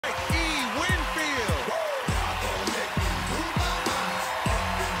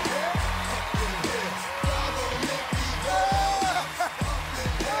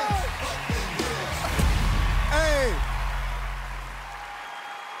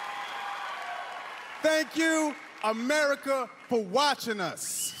Thank you, America, for watching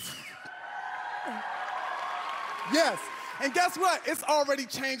us. Yes, and guess what? It's already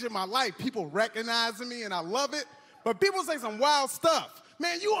changing my life. People recognizing me, and I love it. But people say some wild stuff.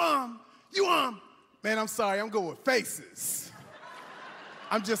 Man, man, I'm sorry, I'm good with faces.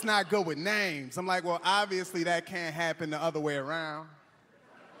 I'm just not good with names. I'm like, well, obviously that can't happen the other way around.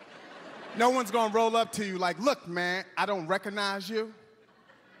 No one's gonna roll up to you like, look, man, I don't recognize you,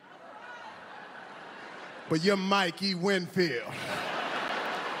 but you're Mikey Winfield.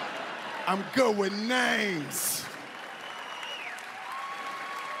 I'm good with names.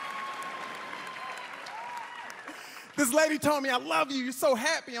 This lady told me, I love you, you're so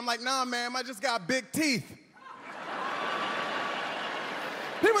happy. I'm like, nah, ma'am, I just got big teeth.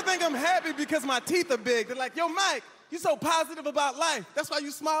 People think I'm happy because my teeth are big. They're like, yo, Mike, you're so positive about life. That's why you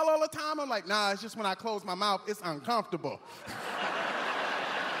smile all the time? I'm like, nah, it's just when I close my mouth, it's uncomfortable.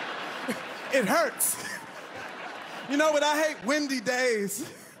 It hurts. You know what, I hate windy days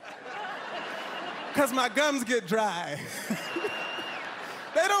because my gums get dry.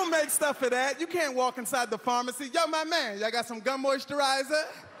 They don't make stuff for that. You can't walk inside the pharmacy. Yo, my man, y'all got some gum moisturizer?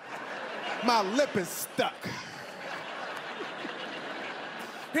 My lip is stuck.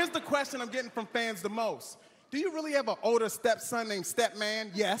 Here's the question I'm getting from fans the most. Do you really have an older stepson named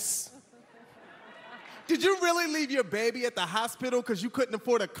Stepman? Yes. Did you really leave your baby at the hospital because you couldn't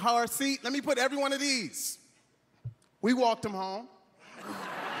afford a car seat? Let me put every one of these. We walked him home.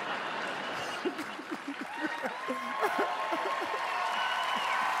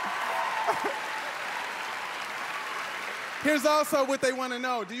 Here's also what they want to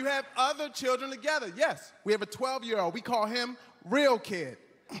know. Do you have other children together? Yes. We have a 12-year-old. We call him Real Kid.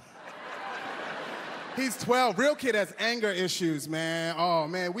 He's 12. Real Kid has anger issues, man. Oh,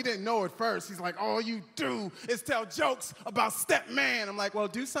 man, we didn't know at first. He's like, all you do is tell jokes about Stepman. I'm like, well,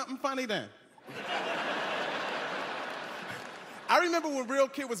 do something funny then. I remember when Real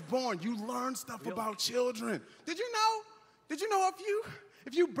Kid was born, you learned stuff about children. Did you know? Did you know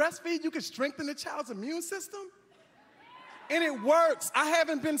if you breastfeed, you could strengthen the child's immune system? And it works. I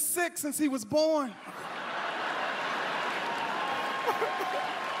haven't been sick since he was born.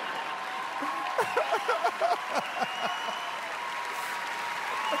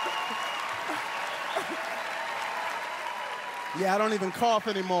 Yeah, I don't even cough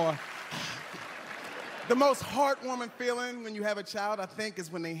anymore. The most heartwarming feeling when you have a child, I think,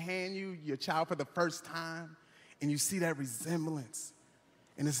 is when they hand you your child for the first time and you see that resemblance.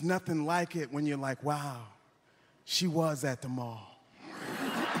 And it's nothing like it when you're like, wow, she was at the mall.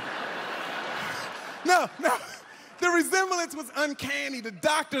 No. The resemblance was uncanny. The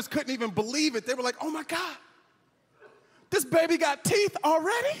doctors couldn't even believe it. They were like, oh my God, this baby got teeth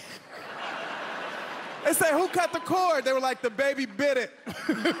already? They said, who cut the cord? They were like, the baby bit it.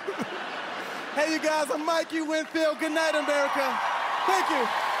 Hey, you guys, I'm Mikey Winfield. Good night, America. Thank you.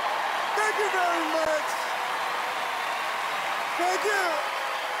 Thank you very much. Thank you.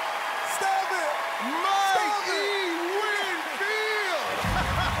 Stop it. Mikey Winfield.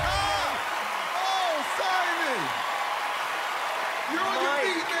 Oh, Simon. You're on your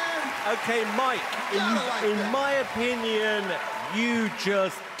feet, man. Okay, Mike, in my opinion, you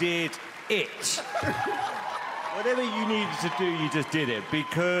just did it. Whatever you needed to do, you just did it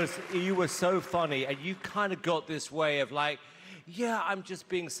because you were so funny and you kind of got this way of like, yeah, I'm just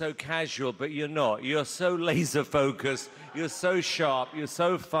being so casual, but you're not. You're so laser focused, you're so sharp, you're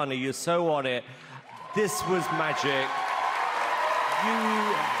so funny, you're so on it. This was magic.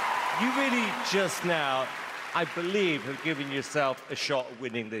 You really just now, I believe, have given yourself a shot at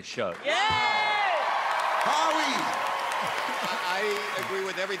winning this show. Yeah! Howie! I agree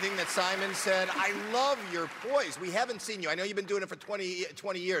with everything that Simon said. I love your poise. We haven't seen you. I know you've been doing it for 20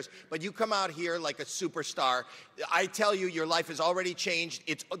 years, but you come out here like a superstar. I tell you, your life has already changed.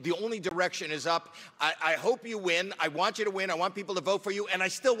 It's the only direction is up. I hope you win. I want you to win. I want people to vote for you, and I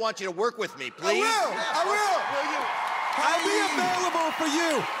still want you to work with me, please. I will. Will you? I'll be available for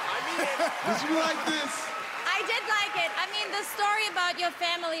you. I mean it. Did you like this? I did like it. I mean, the story about your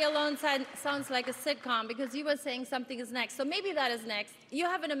family alone sounds like a sitcom because you were saying something is next. So maybe that is next. You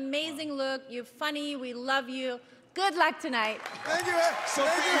have an amazing look. You're funny. We love you. Good luck tonight. Thank you.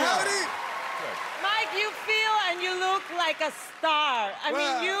 Sofia. Thank you, Heidi. Mike, you feel and you look like a star. I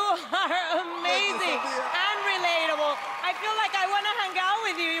mean, you are amazing and relatable. I feel like I want to hang out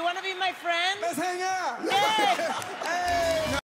with you. You want to be my friend? Let's hang out. Yes.